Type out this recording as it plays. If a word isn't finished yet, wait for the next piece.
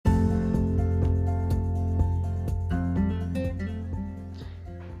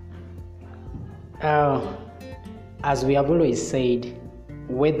Uh, as we have always said,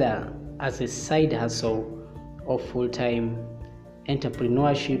 whether as a side hustle or full-time,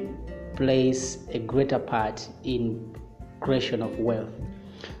 entrepreneurship plays a greater part in creation of wealth.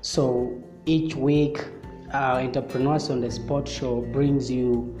 So each week, Entrepreneurs on the Spot Show brings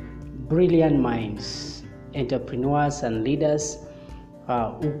you brilliant minds, entrepreneurs and leaders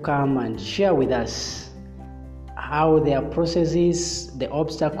who come and share with us how their processes, the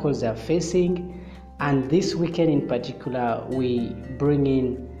obstacles they're facing. And this weekend in particular, we bring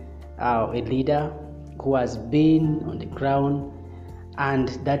in a leader who has been on the ground, and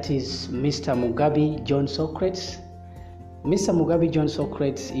that is Mr. Mugabe John Socrates. Mr. Mugabe John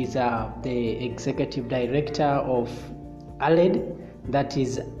Socrates is the executive director of ALED, that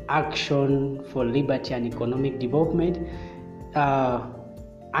is Action for Liberty and Economic Development.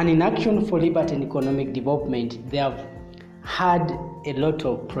 And in Action for Liberty and Economic Development, they have had a lot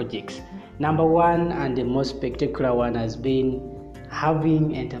of projects. Number one, and the most spectacular one, has been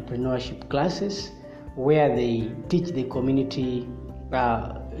having entrepreneurship classes where they teach the community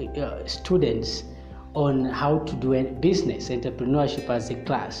students on how to do business, entrepreneurship as a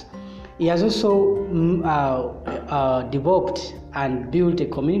class. He has also developed and built a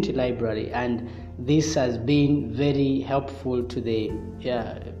community library, and this has been very helpful to the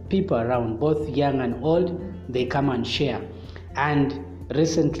people around, both young and old. They come and share. And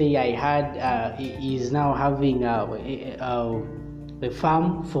recently I heard he is now having a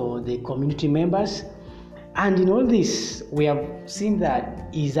farm for the community members. And in all this, we have seen that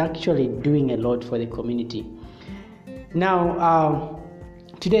he's actually doing a lot for the community. Now,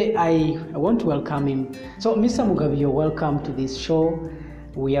 today I want to welcome him. So, Mr. Mugabe, you're welcome to this show.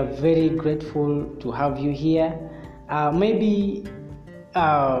 We are very grateful to have you here. Maybe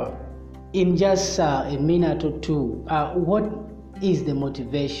in just a minute or two, what is the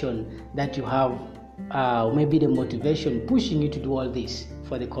motivation that you have? Maybe the motivation pushing you to do all this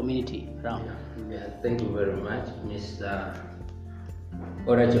for the community around. Yeah, thank you very much, Mr.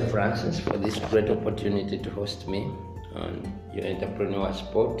 Orache Francis, for this great opportunity to host me on your entrepreneur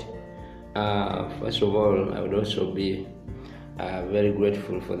spot. First of all, I would also be very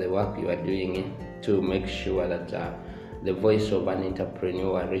grateful for the work you are doing to make sure that the voice of an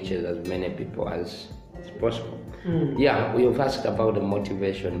entrepreneur reaches as many people as possible. Yeah, you've asked about the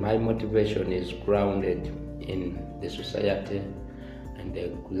motivation. My motivation is grounded in the society and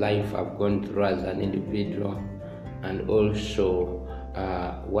the life I've gone through as an individual, and also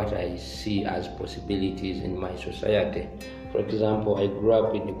what I see as possibilities in my society. For example, I grew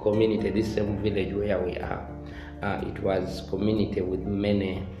up in the community, this same village where we are. It was community with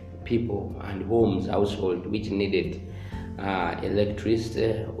many people and homes, household, which needed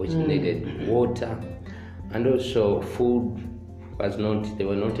electricity, which needed water, and also food they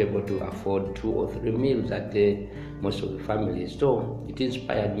were not able to afford 2 or 3 meals a day, most of the families. So it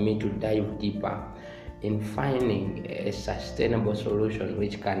inspired me to dive deeper in finding a sustainable solution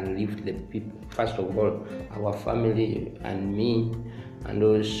which can lift the people, first of all, our family and me, and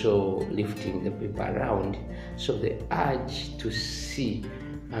also lifting the people around. So the urge to see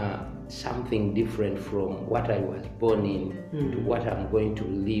something different from what I was born in to what I'm going to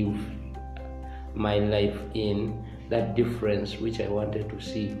live my life in, that difference which I wanted to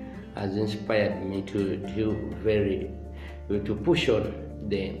see has inspired me to push on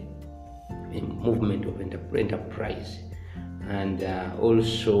the movement of enterprise, and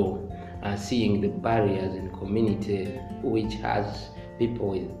also seeing the barriers in community which has people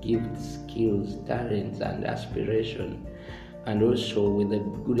with gifts, skills, talents and aspiration, and also with a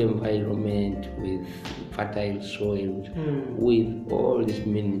good environment, with fertile soils, with all these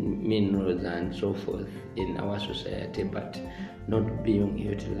minerals and so forth in our society, but not being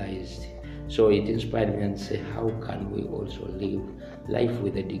utilized. So it inspired me and say, how can we also live life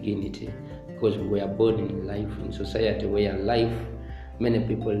with a dignity? Because we are born in life, in society where many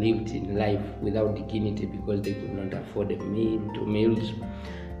people lived in life without dignity because they could not afford two meals,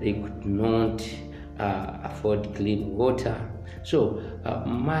 they could not afford clean water. So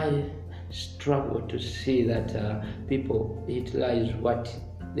my struggle to see that people utilize what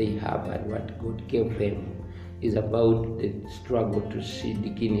they have and what God gave them is about the struggle to see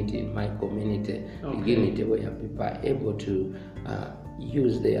dignity in my community, dignity where people are able to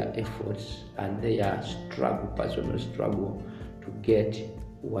use their efforts and their personal struggle to get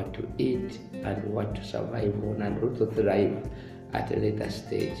what to eat and what to survive on, and also thrive at a later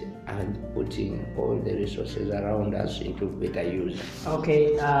stage, and putting all the resources around us into better use.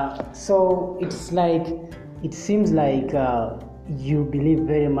 Okay, so it seems like you believe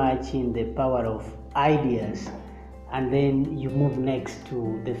very much in the power of ideas, and then you move next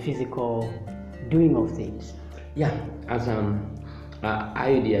to the physical doing of things? Yeah, as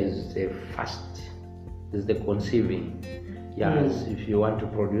idea is the first, is the conceiving. Yes, if you want to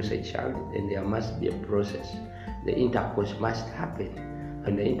produce a child, then there must be a process. The intercourse must happen.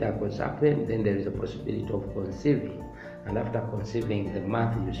 When the intercourse happens, then there is a possibility of conceiving. And after conceiving, the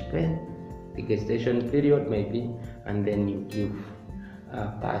month you spend, the gestation period maybe, and then you give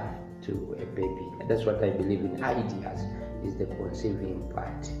birth to a baby. That's what I believe in ideas, is the conceiving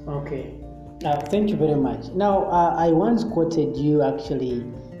part. Okay. Thank you very much. Now, I once quoted you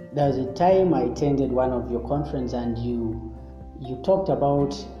actually. There was a time I attended one of your conference and you talked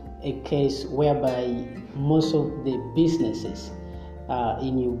about a case whereby most of the businesses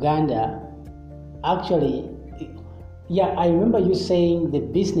in Uganda actually, I remember you saying the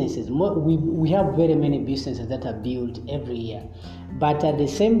businesses, we have very many businesses that are built every year, but at the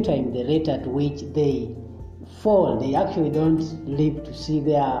same time the rate at which they fall, they actually don't live to see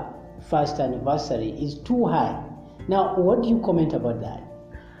their first anniversary is too high. Now, what do you comment about that?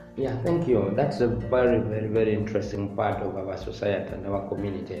 Yeah, thank you. That's a very, very, very interesting part of our society and our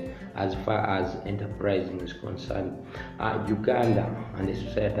community as far as enterprising is concerned. Uganda and the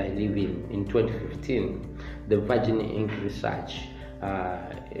society I live in 2015, the Virgin Inc. research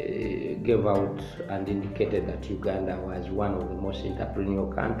gave out and indicated that Uganda was one of the most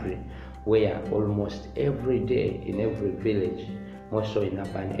entrepreneurial countries, where almost every day in every village, more so in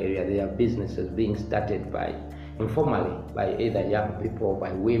urban area, there are businesses being started informally by either young people,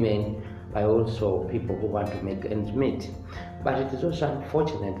 by women, by also people who want to make ends meet. But it is also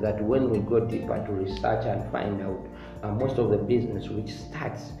unfortunate that when we go deeper to research and find out, most of the business which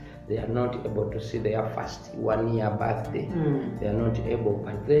starts, they are not able to see their first 1 year birthday. They are not able.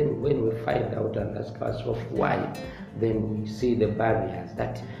 But then when we find out and ask ourselves why, then we see the barriers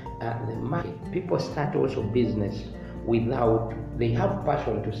that the market, people start also business without, they have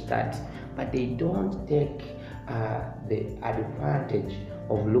passion to start, but they don't take the advantage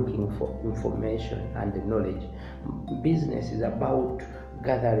of looking for information and the knowledge. Business is about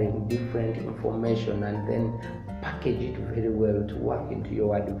gathering different information and then package it very well to work into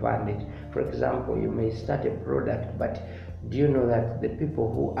your advantage. For example, you may start a product, but do you know that the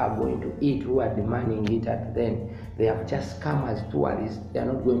people who are going to eat, who are demanding it at then, they have just come as tourists. They are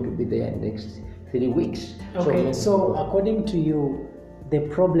not going to be there next 3 weeks. Okay, so according to you, the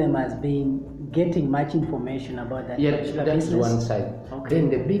problem has been getting much information about that. Yeah, that's business? one side. Okay. Then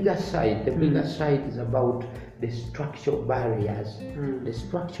the bigger side is about the structural barriers. The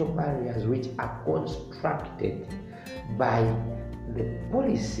structural barriers which are constructed by the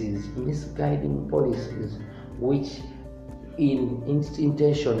policies, misguiding policies, which in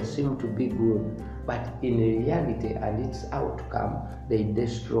intention seem to be good, but in reality and its outcome, they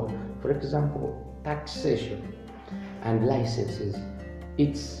destroy. For example, taxation and licenses.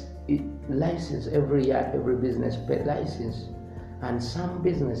 It's license every year, every business pay license, and some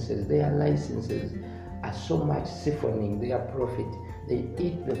businesses, their licenses are so much siphoning their profit. They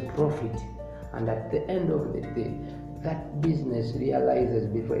eat the profit, and at the end of the day, that business realizes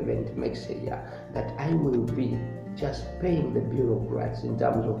before even it makes a year that I will be just paying the bureaucrats in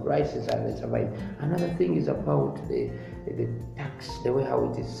terms of prices and they survive. Another thing is about the tax, the way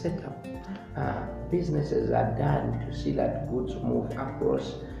how it is set up. Businesses are done to see that goods move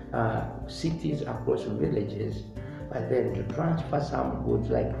across cities, across villages, but then to transfer some goods,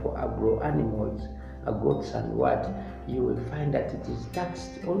 like for agro animals, goats and what, you will find that it is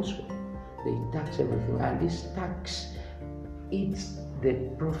taxed also. They tax everything, and this tax eats the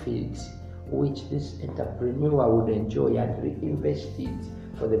profits which this entrepreneur would enjoy and reinvest it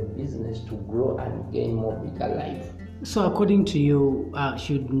for the business to grow and gain more bigger life. So according to you,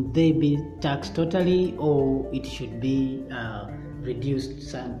 should they be taxed totally, or it should be reduced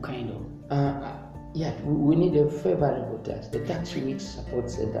some kind of? We need a favorable tax, the tax which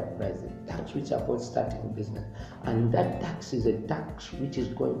supports enterprise, the tax which supports starting business, and that tax is a tax which is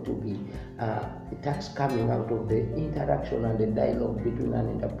going to be a tax coming out of the interaction and the dialogue between an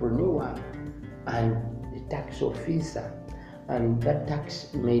entrepreneur and the tax officer, and that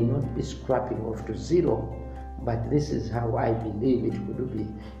tax may not be scrapping off to zero, but this is how I believe it could be.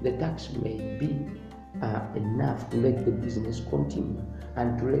 The tax may be enough to make the business continue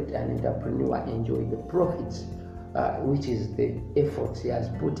and to let an entrepreneur enjoy the profits, which is the efforts he has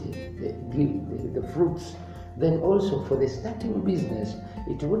put in, the fruits. Then also for the starting business,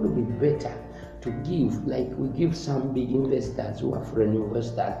 it would be better to give, like we give some big investors who are foreign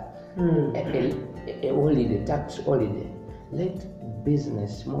investors, a holiday, tax holiday. Let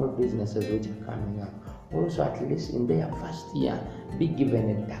small businesses which are coming up, also at least in their first year, be given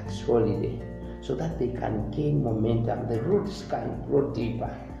a tax holiday so that they can gain momentum. The roots can grow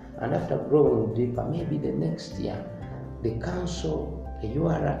deeper And after growing deeper, maybe the next year, the council, the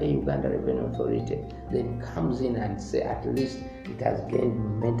URA, Uganda Revenue Authority, then comes in and say at least it has gained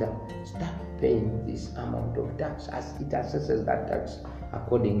momentum. Start paying this amount of tax as it assesses that tax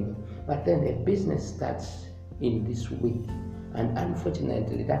accordingly. But then a business starts in this week, and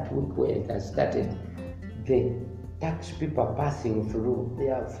unfortunately that week where it has started, the tax people are passing through, they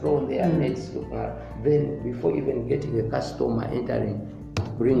have thrown their nets, then before even getting a customer entering,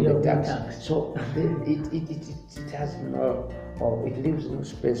 bring the tax. So it has no, or it leaves no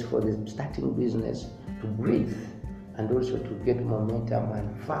space for the starting business to breathe and also to get momentum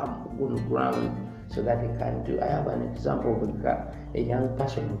and farm on ground so that they can do. I have an example of a young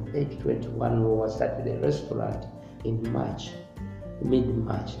person of age 21 who was started a restaurant in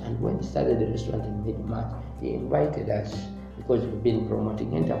mid-March, and when he started the restaurant in mid-March, he invited us because we've been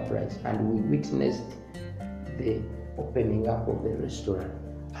promoting enterprise, and we witnessed the opening up of the restaurant.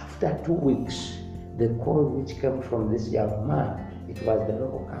 After 2 weeks, the call which came from this young man, it was the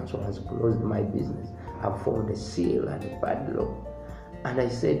local council has closed my business. I've found a seal and a padlock. And I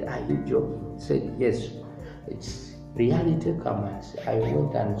said, are you joking? He said, yes, it's reality commands. I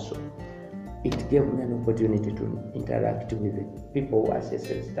went and saw. It gave me an opportunity to interact with the people who assess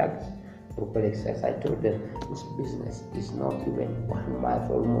tax for excess. I told them, this business is not even 1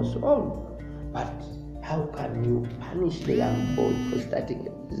 month almost old, but how can you punish the young boy for starting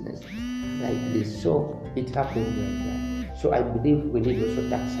a business like this? So it happened like that. So I believe we need also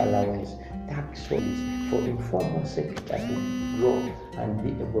tax allowance, tax for informal sector to grow and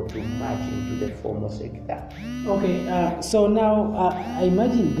be able to merge into the formal sector. Okay, so now I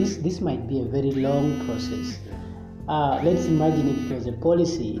imagine this might be a very long process. Let's imagine if it was a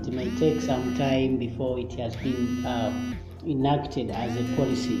policy, it may take some time before it has been enacted as a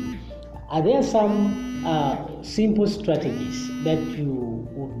policy. Are there some simple strategies that you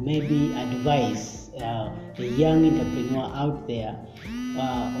would maybe advise a young entrepreneur out there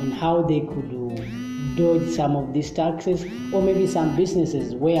on how they could dodge some of these taxes, or maybe some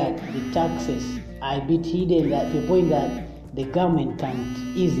businesses where the taxes are a bit hidden to the point that the government can't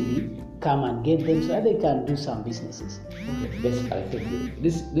easily come and get them so that they can do some businesses? Okay, basically, I think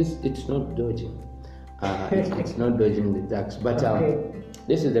this it's not dodging. It's not dodging the tax, but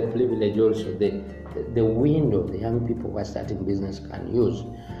this is the privilege also, the window the young people who are starting business can use.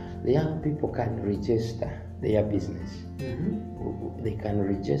 The young people can register their business. Mm-hmm. They can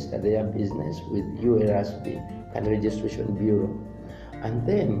register their business with URSB, can Registration Bureau, and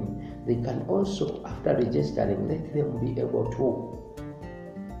then they can also, after registering, let them be able to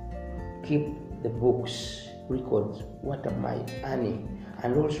keep the books, records, what am I earning,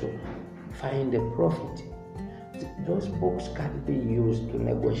 and also find a profit. Those books can be used to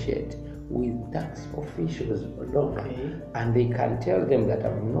negotiate with tax officials locally, and they can tell them that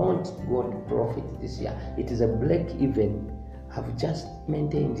I've not got profit this year. It is a black even. I've just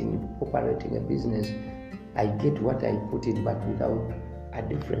maintained in operating a business. I get what I put in, but without a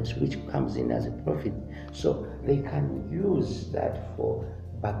difference which comes in as a profit. So they can use that for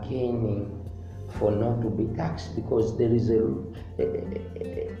bargaining, for not to be taxed, because there is a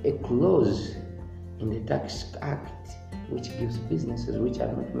clause in the Tax Act which gives businesses which are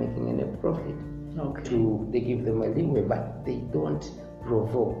not making any profit, they give them a leeway, but they don't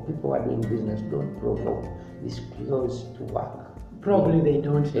provoke. People who are doing business don't provoke this clause to work. Probably they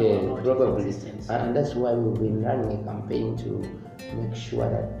don't know probably. And that's why we've been running a campaign to make sure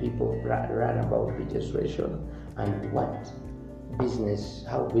that people learn about registration and what business,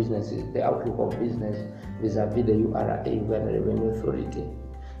 how business is, the outlook of business vis-a-vis the URA, Uganda Revenue Authority.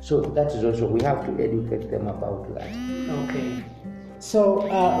 So that is also, we have to educate them about that. Okay. So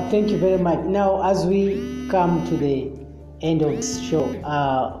thank you very much. Now, as we come to the end of this show,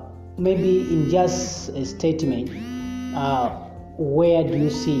 maybe in just a statement, where do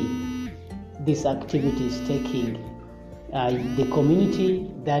you see these activities taking the community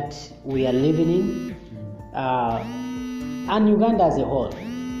that we are living in, and Uganda as a whole,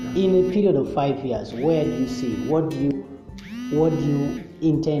 in a period of 5 years? Where do you see? What do you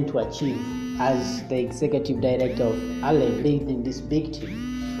intend to achieve as the executive director of ALE, leading this big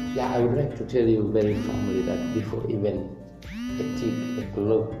team? Yeah, I would like to tell you very firmly that before even a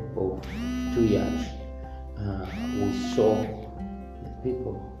clock of 2 years, we saw the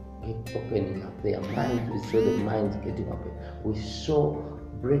people opening up their minds. We saw the minds getting open. We saw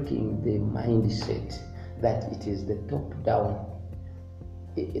breaking the mindset that it is the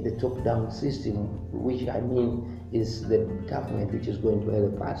top-down system, which I mean is the government which is going to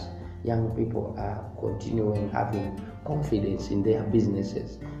help us. Young people are continuing having confidence in their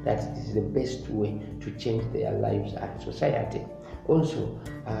businesses, that it is the best way to change their lives and society. Also,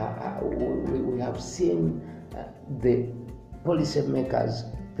 we have seen the policy makers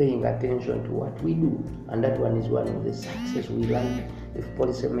paying attention to what we do, and that one is one of the success we learned. If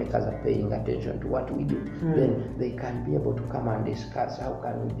policy makers are paying attention to what we do, then they can be able to come and discuss how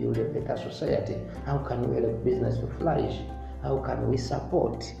can we build a better society, how can we help business to flourish, how can we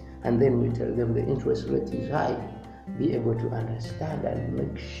support, and then we tell them the interest rate is high. Be able to understand and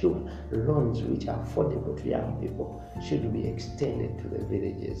make sure loans which are affordable to young people should be extended to the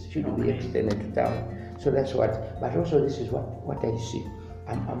villages, should be extended to town. So that's what, but also this is what I see.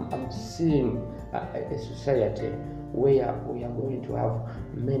 I'm seeing a society where we are going to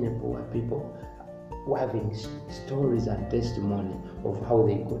have many poor people having stories and testimony of how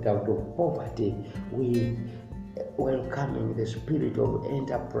they got out of poverty with welcoming the spirit of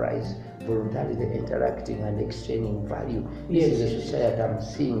enterprise, voluntarily interacting and exchanging value. This is a society I'm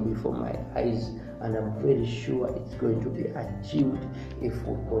seeing before my eyes, and I'm very sure it's going to be achieved if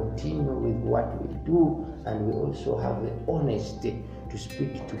we continue with what we do, and we also have the honesty to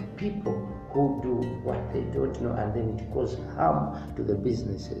speak to people who do what they don't know, and then it causes harm to the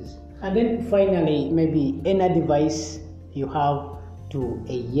businesses. And then finally, maybe any advice you have to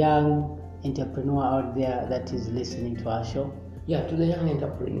a young entrepreneur out there that is listening to our show? Yeah, to the young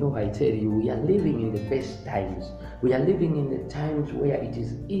entrepreneur, I tell you, we are living in the best times. We are living in the times where it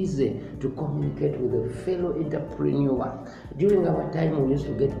is easy to communicate with a fellow entrepreneur. During our time, we used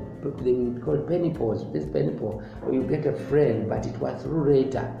to get, they would call penny posts, this penny post, where you get a friend, but it was through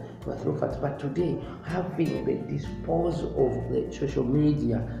later, it was through fax. But today, having the disposal of the social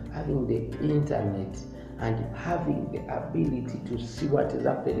media, having the internet, and having the ability to see what is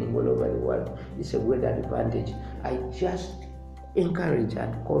happening all over the world is a great advantage. I just encourage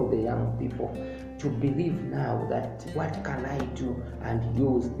and call the young people to believe now that what can I do and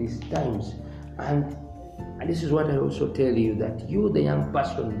use these times. And this is what I also tell you, that you, the young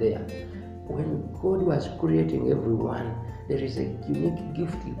person there, when God was creating everyone, there is a unique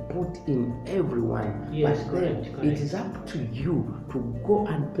gift He put in everyone. Yes, but then correct. It is up to you to go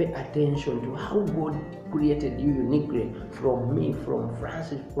and pay attention to how God created you uniquely, from me, from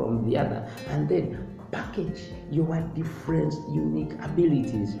Francis, from the other, and then package your different unique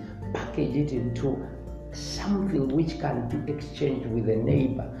abilities, package it into something which can be exchanged with a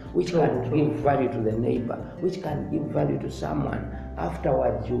neighbor, which can give value to the neighbor, which can give value to someone.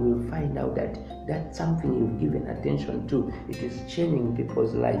 Afterwards, you will find out that that's something you've given attention to. It is changing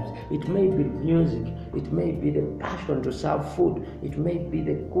people's lives. It may be music, it may be the passion to serve food, it may be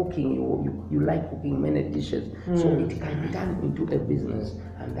the cooking. You like cooking many dishes. So it can turn into a business,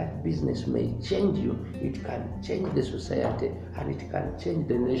 and that business may change you. It can change the society, and it can change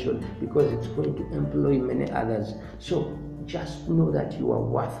the nation, because it's going to employ many others. So just know that you are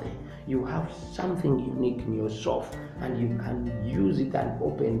worthy. You have something unique in yourself, and you can use it and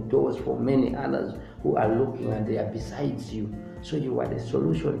open doors for many others who are looking and they are besides you. So you are the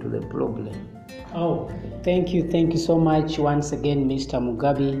solution to the problem. Oh, thank you so much once again, Mr.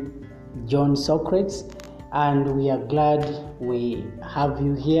 Mugabi John Socrates, and we are glad we have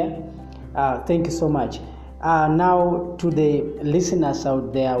you here. Thank you so much. Now, to the listeners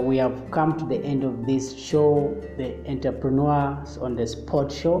out there, we have come to the end of this show, the Entrepreneurs on the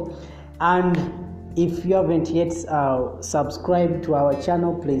Spot show. And if you haven't yet subscribed to our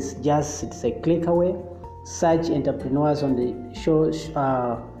channel, please it's a click away. Search Entrepreneurs on the show,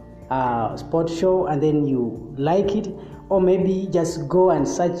 Spot show, and then you like it. Or maybe just go and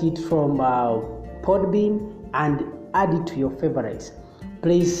search it from Podbean and add it to your favorites.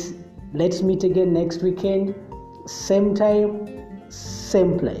 Please, let's meet again next weekend, same time,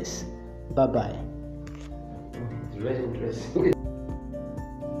 same place. Bye-bye. It's very interesting.